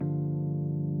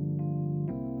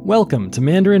Welcome to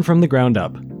Mandarin from the Ground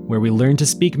Up, where we learn to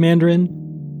speak Mandarin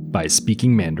by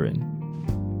speaking Mandarin.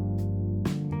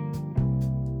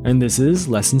 And this is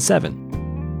Lesson 7.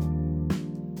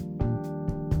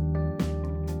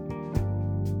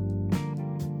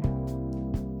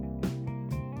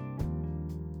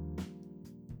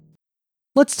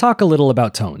 Let's talk a little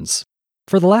about tones.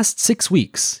 For the last 6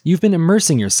 weeks, you've been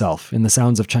immersing yourself in the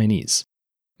sounds of Chinese.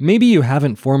 Maybe you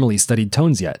haven't formally studied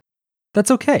tones yet.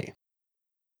 That's okay.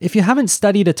 If you haven't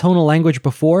studied a tonal language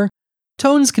before,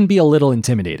 tones can be a little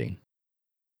intimidating.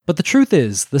 But the truth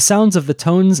is, the sounds of the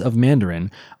tones of Mandarin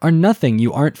are nothing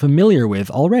you aren't familiar with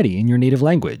already in your native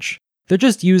language. They're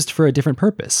just used for a different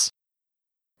purpose.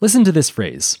 Listen to this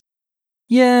phrase.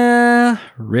 Yeah,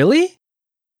 really?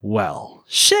 Well,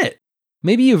 shit.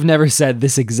 Maybe you've never said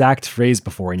this exact phrase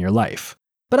before in your life,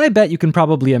 but I bet you can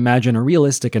probably imagine a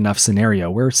realistic enough scenario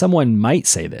where someone might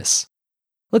say this.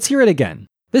 Let's hear it again.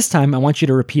 This time, I want you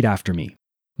to repeat after me.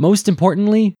 Most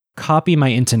importantly, copy my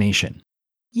intonation.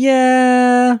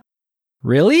 Yeah.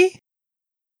 Really?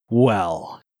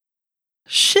 Well.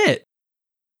 Shit.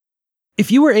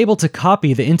 If you were able to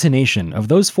copy the intonation of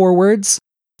those 4 words,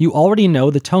 you already know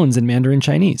the tones in Mandarin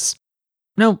Chinese.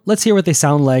 Now, let's hear what they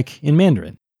sound like in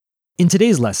Mandarin. In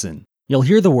today's lesson, you'll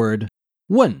hear the word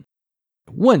问.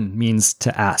 问 means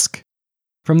to ask.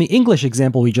 From the English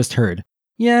example we just heard,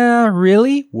 yeah,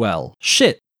 really? Well,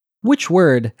 shit. Which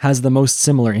word has the most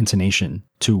similar intonation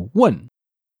to 问?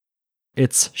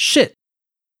 It's shit.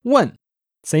 问.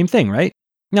 Same thing, right?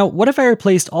 Now, what if I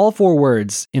replaced all 4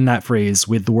 words in that phrase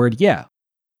with the word yeah?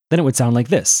 Then it would sound like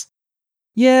this.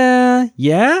 Yeah,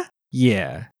 yeah,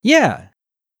 yeah, yeah.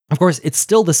 Of course, it's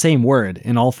still the same word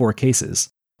in all 4 cases,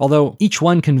 although each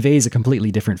one conveys a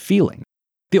completely different feeling.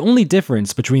 The only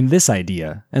difference between this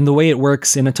idea and the way it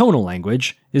works in a tonal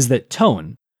language is that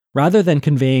tone, rather than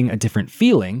conveying a different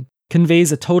feeling,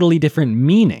 conveys a totally different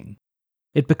meaning.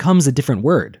 It becomes a different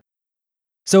word.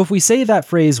 So if we say that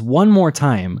phrase one more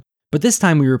time, but this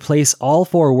time we replace all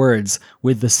 4 words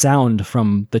with the sound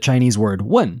from the Chinese word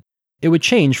问, it would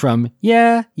change from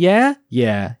yeah, yeah,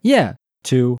 yeah, yeah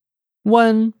to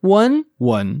问, 问,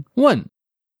 问, 问.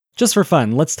 Just for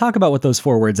fun, let's talk about what those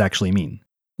 4 words actually mean.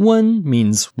 温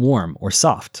means warm or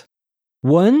soft.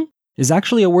 文 is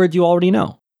actually a word you already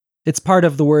know. It's part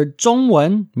of the word 中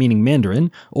文, meaning Mandarin,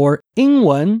 or 英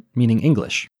文, meaning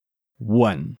English.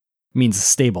 稳 means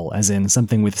stable, as in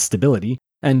something with stability,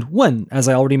 and 问, as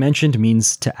I already mentioned,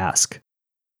 means to ask.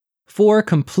 4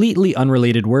 completely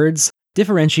unrelated words,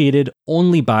 differentiated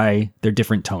only by their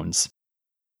different tones.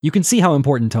 You can see how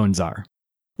important tones are.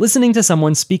 Listening to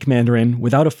someone speak Mandarin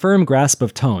without a firm grasp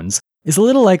of tones is a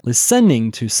little like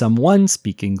listening to someone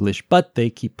speak English, but they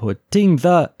keep putting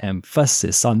the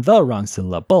emphasis on the wrong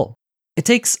syllable. It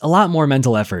takes a lot more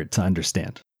mental effort to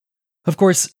understand. Of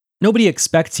course, nobody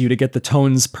expects you to get the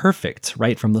tones perfect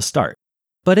right from the start,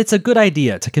 but it's a good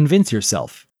idea to convince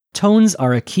yourself tones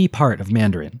are a key part of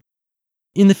Mandarin.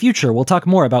 In the future, we'll talk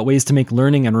more about ways to make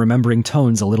learning and remembering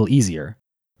tones a little easier,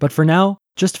 but for now,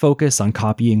 just focus on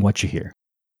copying what you hear.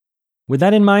 With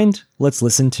that in mind, let's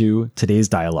listen to today's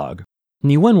dialogue.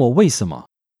 你问我为什么?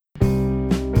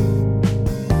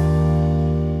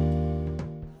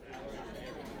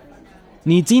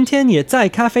 你今天也在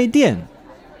咖啡店?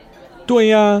 对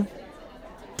呀。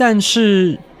但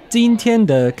是今天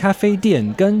的咖啡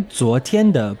店跟昨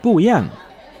天的不一样。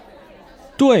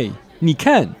对，你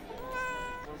看。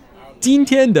今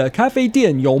天的咖啡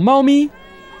店有猫咪。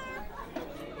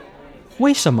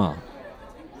为什么？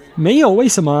没有为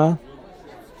什么啊。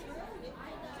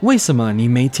为什么你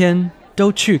每天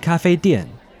都去咖啡店？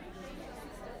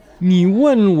你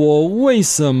问我为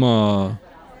什么？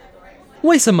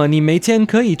为什么你每天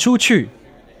可以出去，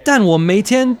但我每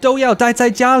天都要待在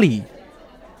家里？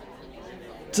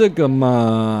这个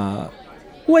嘛，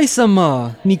为什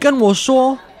么？你跟我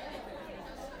说，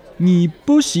你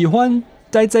不喜欢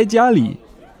待在家里？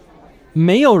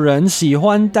没有人喜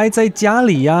欢待在家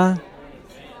里呀。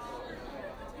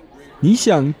你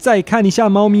想再看一下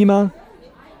猫咪吗？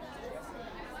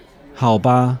好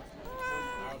吧。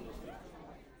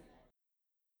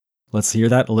Let's hear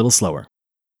that a little slower.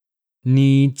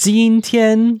 你今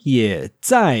天也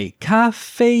在咖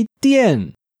啡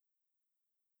店？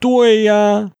对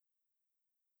呀。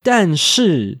但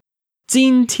是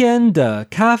今天的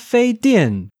咖啡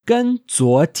店跟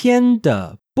昨天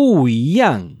的不一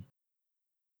样。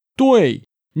对，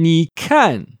你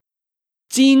看，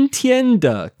今天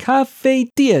的咖啡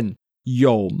店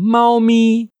有猫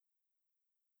咪。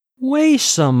为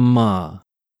什么？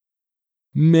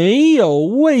没有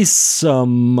为什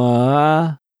么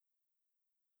啊。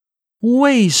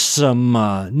为什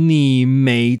么你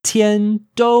每天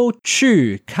都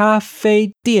去咖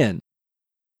啡店？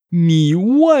你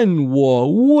问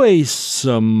我为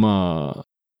什么？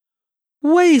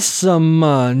为什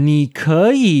么你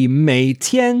可以每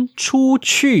天出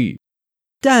去，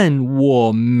但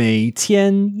我每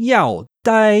天要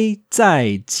待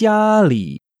在家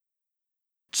里？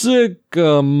这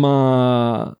个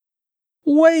嘛，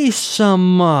为什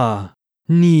么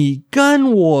你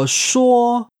跟我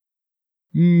说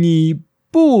你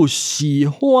不喜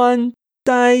欢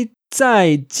待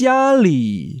在家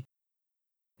里？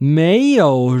没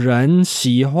有人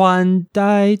喜欢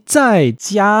待在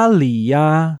家里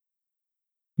呀。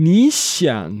你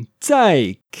想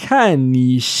再看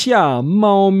一下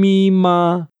猫咪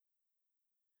吗？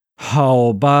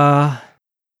好吧。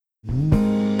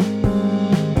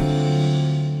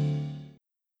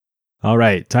All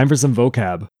right, time for some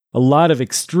vocab. A lot of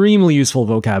extremely useful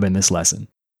vocab in this lesson.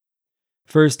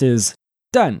 First is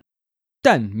但.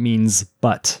 但 means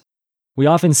but. We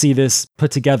often see this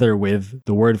put together with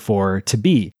the word for to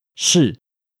be, 是,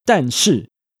但是.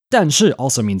 但是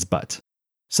also means but.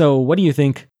 So what do you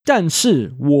think 但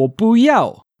是我不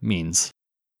要 means?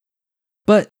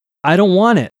 But I don't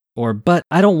want it, or but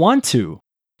I don't want to.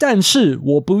 但是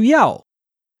我不要.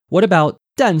 What about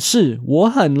但是我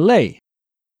很累?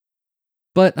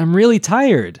 But I'm really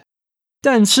tired.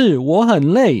 但是我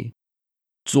很累.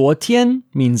 昨天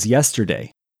means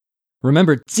yesterday.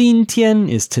 Remember, 今天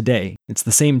is today. It's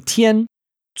the same 天.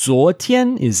 昨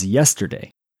天 is yesterday.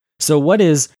 So what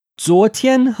is 昨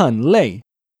天很累?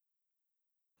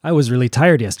 I was really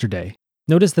tired yesterday.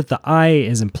 Notice that the I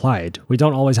is implied. We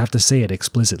don't always have to say it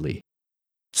explicitly.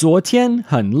 昨天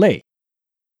很累.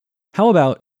 How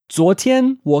about 昨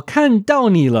天我看到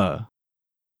你了?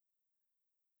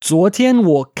 昨天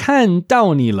我看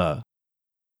到你了.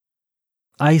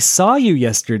 I saw you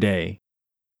yesterday.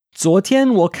 昨天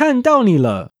我看到你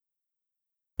了。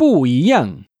不一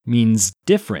样 means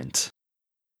different.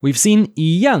 We've seen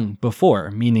一样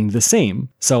before, meaning the same,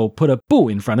 so put a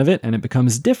不 in front of it and it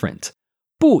becomes different.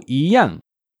 不一样.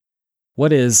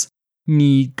 What is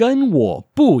你跟我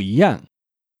不一样?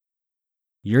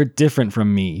 You're different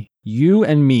from me. You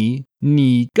and me,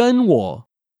 你跟我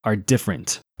are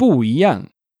different. 不一样.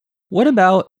 What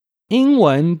about 英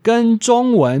文跟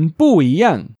中文不一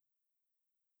样?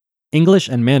 English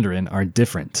and Mandarin are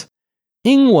different.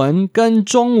 英文跟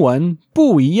中文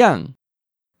不一样.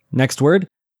 Next word,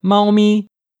 猫咪.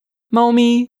 猫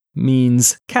咪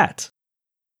means cat.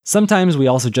 Sometimes we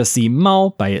also just see 猫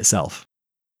by itself.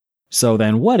 So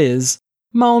then what is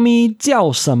猫咪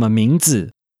叫什么名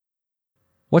字?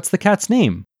 What's the cat's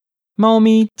name? 猫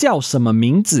咪叫什么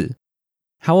名字?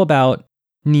 How about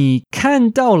你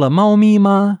看到了猫咪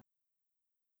吗?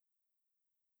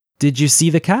 Did you see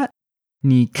the cat?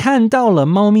 你看到了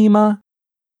猫咪吗?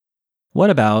 What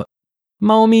about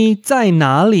猫咪在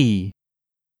哪里?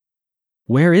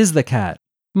 Where is the cat?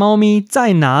 猫咪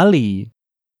在哪里?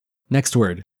 Next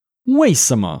word, 为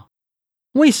什么?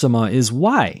 为什么 is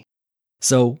why.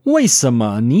 So 为什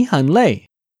么你很累?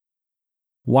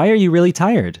 Why are you really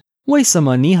tired? 为什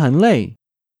么你很累?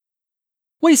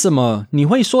 为什么你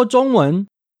会说中文?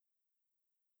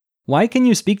 Why can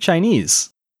you speak Chinese?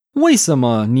 为什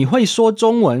么你会说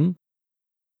中文?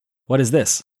 What is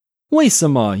this? 为什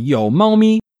么有猫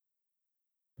咪?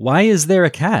 Why is there a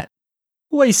cat?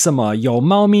 为什么有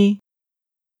猫咪?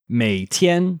 每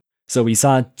天. So we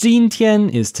saw 今天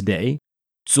is today,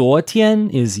 昨天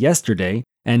is yesterday,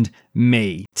 and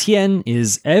每天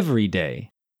is every day.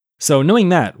 So knowing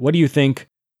that, what do you think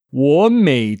我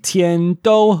每天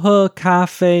都喝咖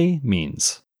啡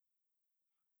means?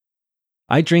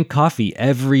 I drink coffee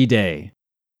every day.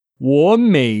 我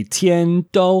每天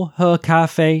都喝咖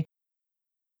啡.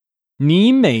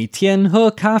 你每天喝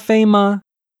咖啡吗?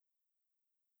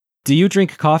 Do you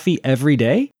drink coffee every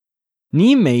day?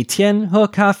 你每天喝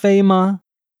咖啡吗?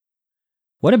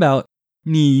 What about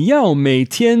你要每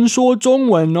天说中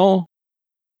文哦?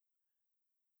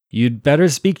 You'd better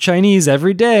speak Chinese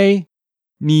every day.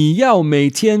 你要每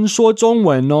天说中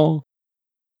文哦.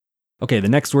 Okay, the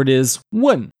next word is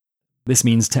问. This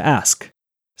means to ask.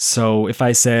 So if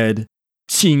I said,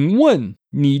 请问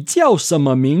你叫什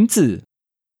么名字?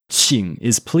 请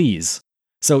is please.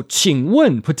 So 请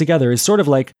问 put together is sort of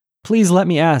like, please let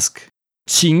me ask.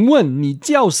 请问你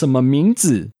叫什么名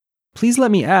字? Please let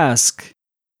me ask.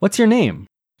 What's your name?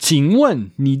 请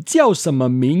问你叫什么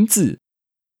名字?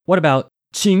 What about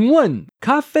请问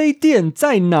咖啡店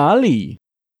在哪里?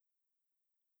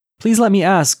 Please let me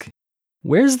ask.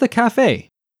 Where's the cafe?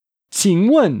 请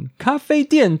问咖啡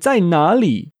店在哪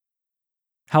里?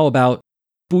 How about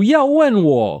不要问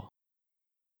我?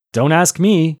 Don't ask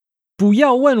me. 不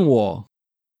要问我.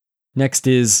 Next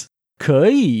is 可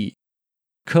以.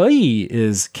 可以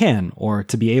is can or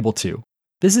to be able to.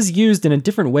 This is used in a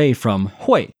different way from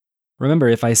会. Remember,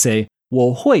 if I say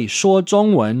我会说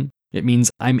中文, it means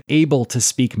I'm able to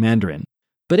speak Mandarin.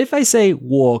 But if I say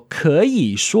我可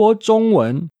以说中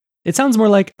文, it sounds more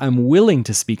like I'm willing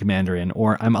to speak Mandarin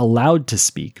or I'm allowed to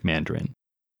speak Mandarin.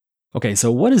 Okay,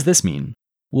 so what does this mean?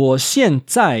 我现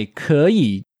在可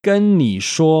以跟你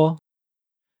说.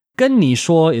 跟你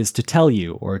说 is to tell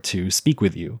you or to speak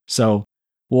with you. So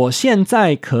我现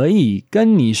在可以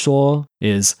跟你说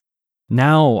is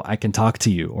now I can talk to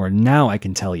you or now I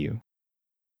can tell you.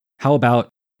 How about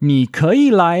你可以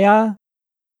来啊?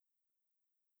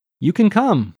 You can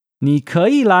come. 你可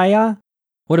以来啊?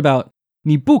 What about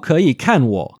你不可以看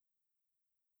我?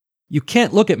 You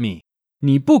can't look at me.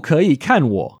 你不可以看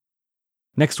我.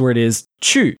 Next word is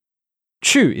去.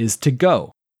 去 is to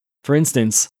go. For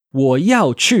instance, 我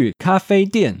要去咖啡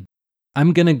店.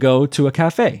 I'm gonna go to a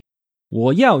cafe.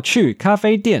 我要去咖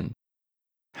啡店.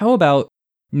 How about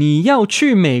你要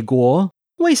去美国?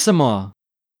 为什么?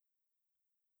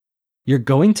 You're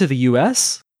going to the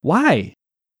US? Why?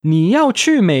 你要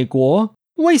去美国?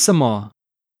 为什么?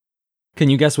 Can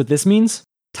you guess what this means?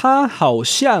 他好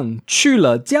像去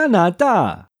了加拿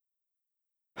大.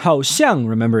 好像,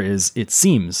 remember, is it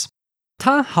seems.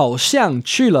 他好像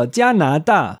去了加拿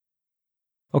大.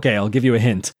 Okay, I'll give you a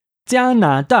hint. 加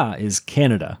拿大 is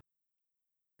Canada.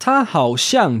 他好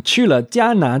像去了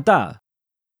加拿大.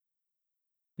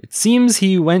 It seems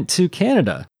he went to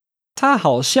Canada. 他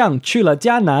好像去了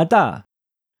加拿大.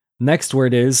 Next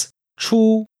word is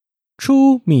出.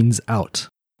 出 means out.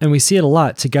 And we see it a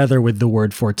lot together with the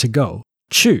word for to go.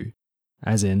 去,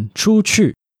 as in 出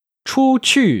去. 出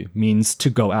去 means to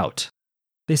go out.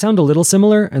 They sound a little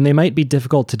similar, and they might be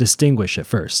difficult to distinguish at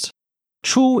first.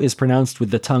 出 is pronounced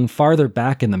with the tongue farther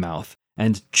back in the mouth,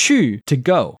 and 去, to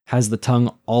go, has the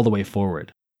tongue all the way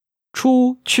forward.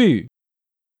 出去.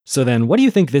 So then, what do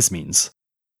you think this means?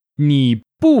 你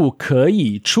不可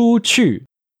以出去.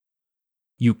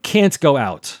 You can't go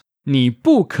out. 你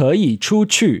不可以出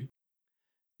去.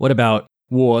 What about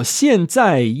我现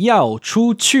在要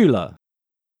出去了?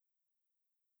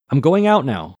 I'm going out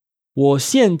now. 我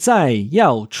现在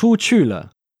要出去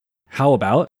了. How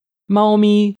about 猫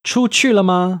咪出去了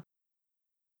吗?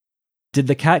 Did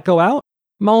the cat go out?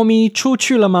 猫咪出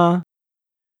去了吗?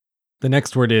 The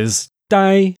next word is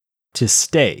待, to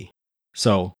stay.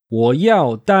 So 我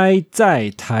要待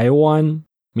在台湾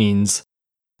means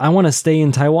I want to stay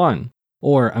in Taiwan,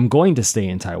 or I'm going to stay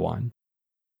in Taiwan.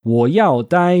 我要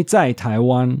待在台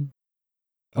湾.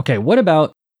 Okay, what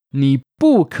about 你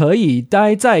不可以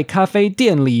待在咖啡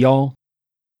店里哦?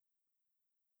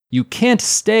 You can't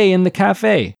stay in the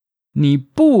cafe. 你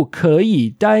不可以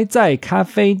待在咖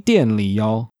啡店里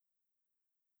哦.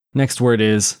 Next word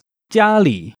is 家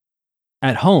里,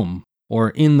 at home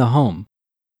or in the home.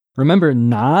 Remember,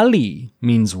 哪里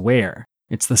means where.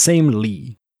 It's the same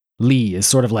里. 里 is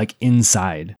sort of like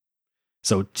inside.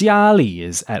 So 家里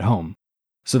is at home.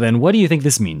 So then what do you think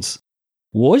this means?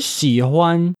 我喜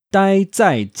欢待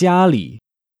在家里.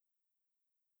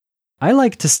 I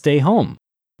like to stay home.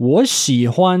 我喜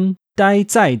欢待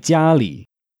在家里.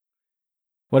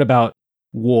 What about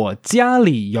我家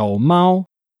里有猫?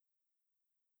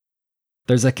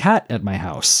 There's a cat at my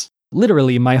house.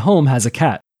 Literally, my home has a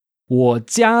cat. 我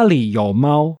家里有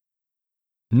猫.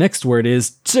 Next word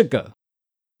is 这个.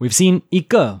 We've seen 一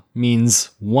个 means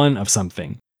one of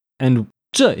something. And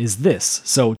这 is this,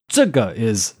 so 这个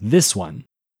is this one.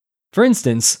 For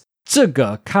instance, 这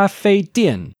个咖啡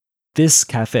店, this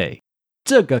cafe.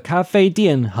 这个咖啡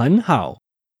店很好.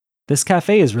 This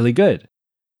cafe is really good.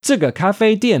 这个咖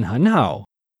啡店很好.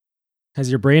 Has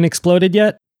your brain exploded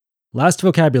yet? Last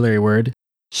vocabulary word,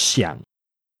 想.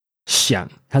 想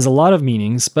has a lot of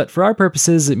meanings, but for our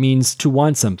purposes it means to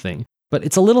want something. But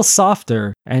it's a little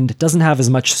softer and doesn't have as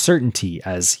much certainty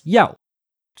as 要.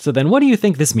 So then what do you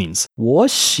think this means? 我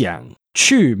想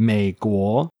去美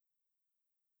国.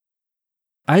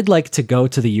 I'd like to go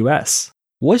to the US.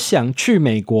 我想去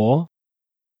美国.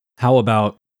 How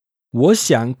about 我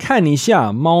想看一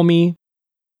下猫咪.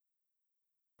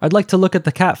 I'd like to look at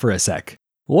the cat for a sec.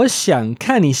 我想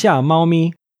看一下猫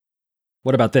咪.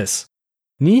 What about this?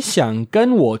 你想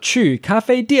跟我去咖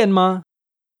啡店吗?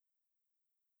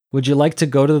 Would you like to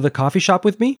go to the coffee shop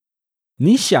with me?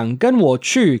 你想跟我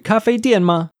去咖啡店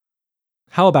吗?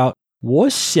 How about 我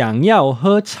想要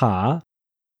喝茶?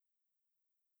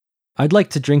 I'd like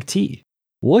to drink tea.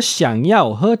 我想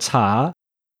要喝茶.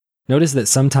 Notice that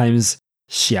sometimes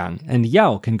想 and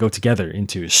要 can go together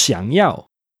into 想要.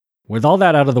 With all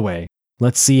that out of the way,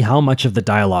 Let's see how much of the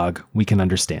dialogue we can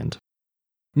understand.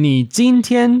 你今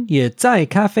天也在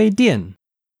咖啡店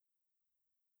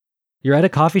You're at a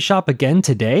coffee shop again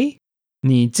today?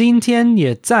 你今天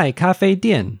也在咖啡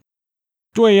店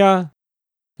对呀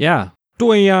Yeah,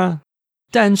 对呀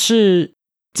但是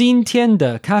今天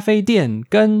的咖啡店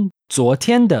跟昨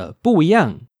天的不一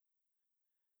样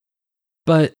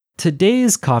But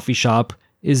today's coffee shop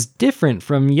is different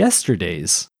from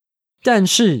yesterday's. 但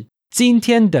是今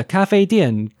天的咖啡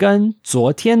店跟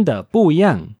昨天的不一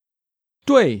样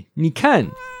对，你看，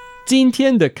今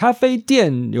天的咖啡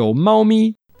店有猫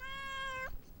咪。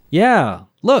Yeah,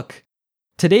 look,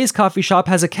 today's coffee shop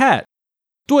has a cat.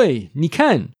 对，你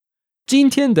看，今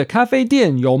天的咖啡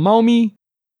店有猫咪。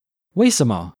为什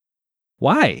么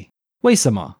 ？Why? 为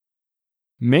什么？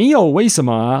没有为什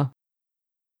么啊。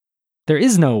There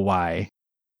is no why.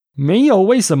 没有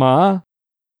为什么啊。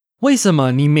为什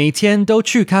么你每天都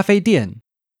去咖啡店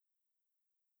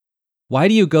？Why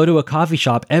do you go to a coffee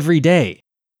shop every day?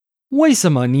 为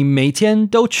什么你每天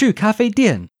都去咖啡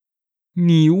店？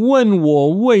你问我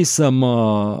为什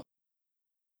么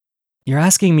You're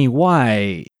asking me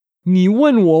why. 你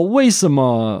问我为什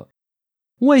么？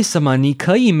为什么你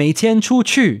可以每天出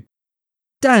去，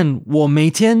但我每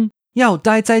天要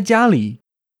待在家里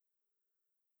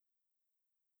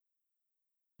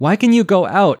？Why can you go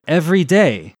out every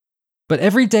day, but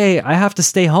every day I have to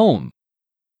stay home?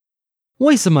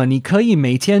 为什么你可以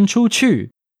每天出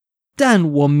去，但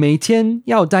我每天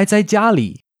要待在家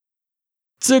里？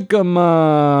这个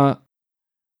嘛，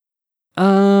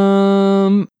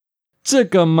这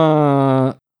个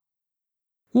嘛，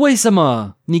为什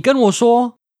么？你跟我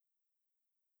说。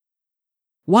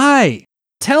Why?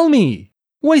 Tell me.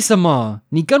 为什么？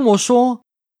你跟我说。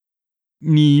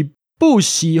你不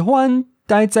喜欢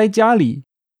待在家里。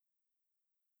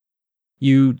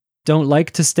You don't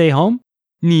like to stay home?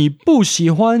 你不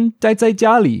喜欢待在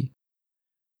家里。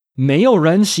没有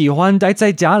人喜欢待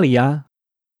在家里啊。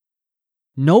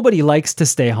Nobody likes to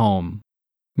stay home.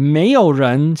 没有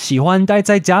人喜欢待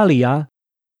在家里啊。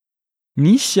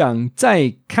你想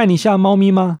再看一下猫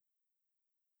咪吗？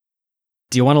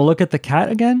 Do you want to look at the cat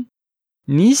again?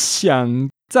 你想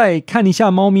再看一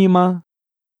下猫咪吗？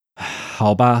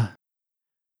好吧。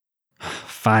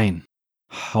Fine.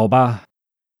 好吧。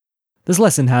This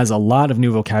lesson has a lot of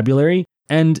new vocabulary,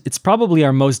 and it's probably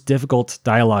our most difficult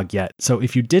dialogue yet. So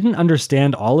if you didn't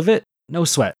understand all of it, no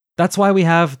sweat. That's why we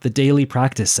have the daily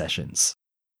practice sessions.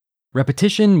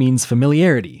 Repetition means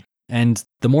familiarity, and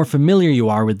the more familiar you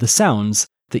are with the sounds,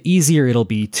 the easier it'll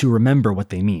be to remember what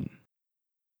they mean.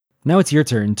 Now it's your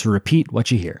turn to repeat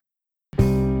what you hear.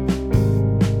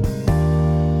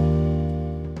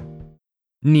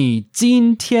 你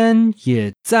今天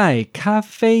也在咖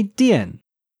啡店。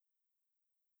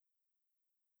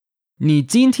你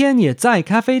今天也在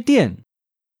咖啡店。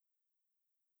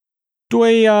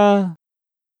对呀，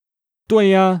对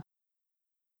呀。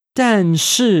但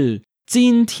是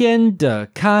今天的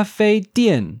咖啡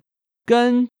店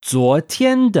跟昨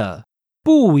天的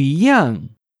不一样。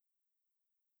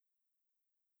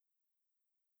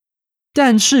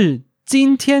但是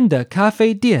今天的咖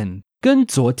啡店跟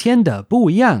昨天的不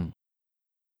一样。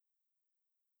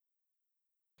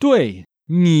对，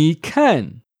你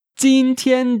看，今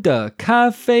天的咖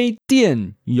啡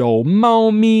店有猫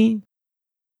咪。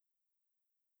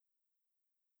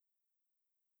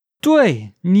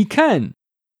对，你看，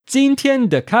今天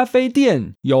的咖啡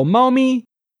店有猫咪。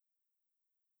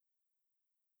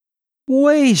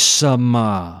为什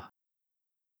么？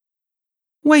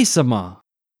为什么？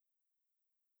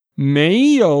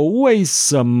没有为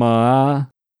什么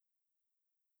啊。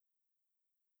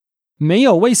没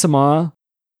有为什么啊。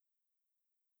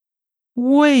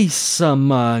为什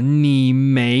么你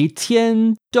每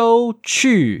天都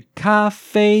去咖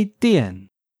啡店？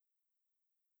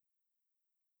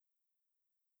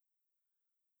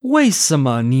为什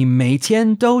么你每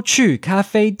天都去咖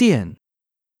啡店？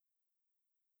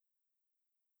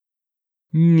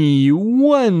你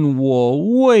问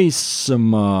我为什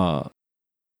么？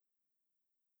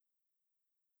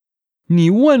你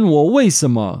问我为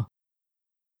什么？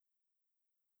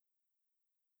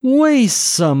为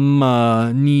什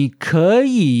么你可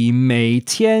以每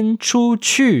天出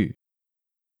去？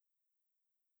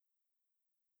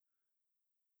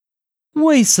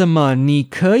为什么你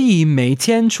可以每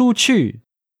天出去？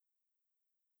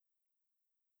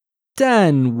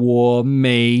但我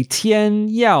每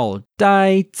天要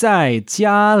待在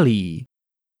家里。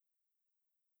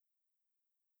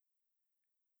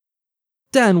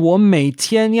但我每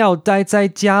天要待在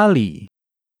家里。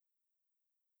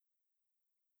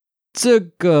这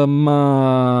个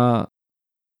嘛，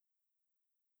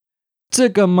这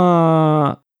个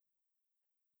嘛，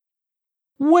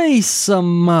为什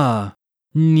么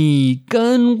你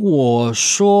跟我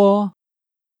说？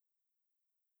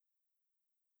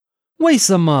为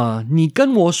什么你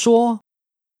跟我说？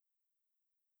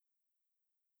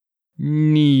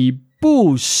你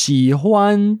不喜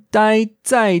欢待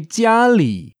在家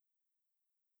里？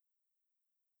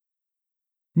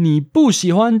你不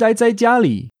喜欢待在家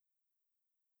里？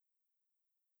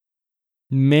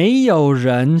没有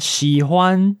人喜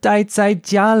欢待在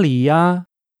家里呀。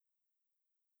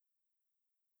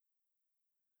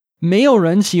没有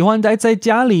人喜欢待在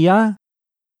家里呀。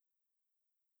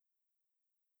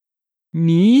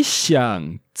你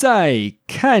想再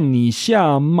看一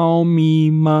下猫咪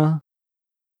吗？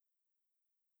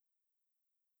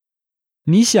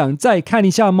你想再看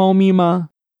一下猫咪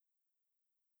吗？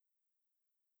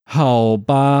好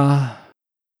吧，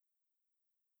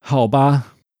好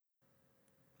吧。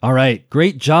All right,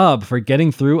 great job for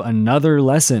getting through another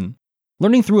lesson.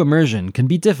 Learning through immersion can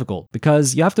be difficult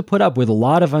because you have to put up with a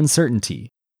lot of uncertainty.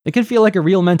 It can feel like a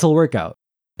real mental workout.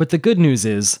 But the good news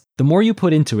is, the more you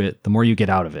put into it, the more you get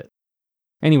out of it.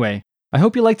 Anyway, I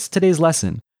hope you liked today's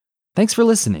lesson. Thanks for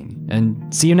listening,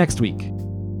 and see you next week.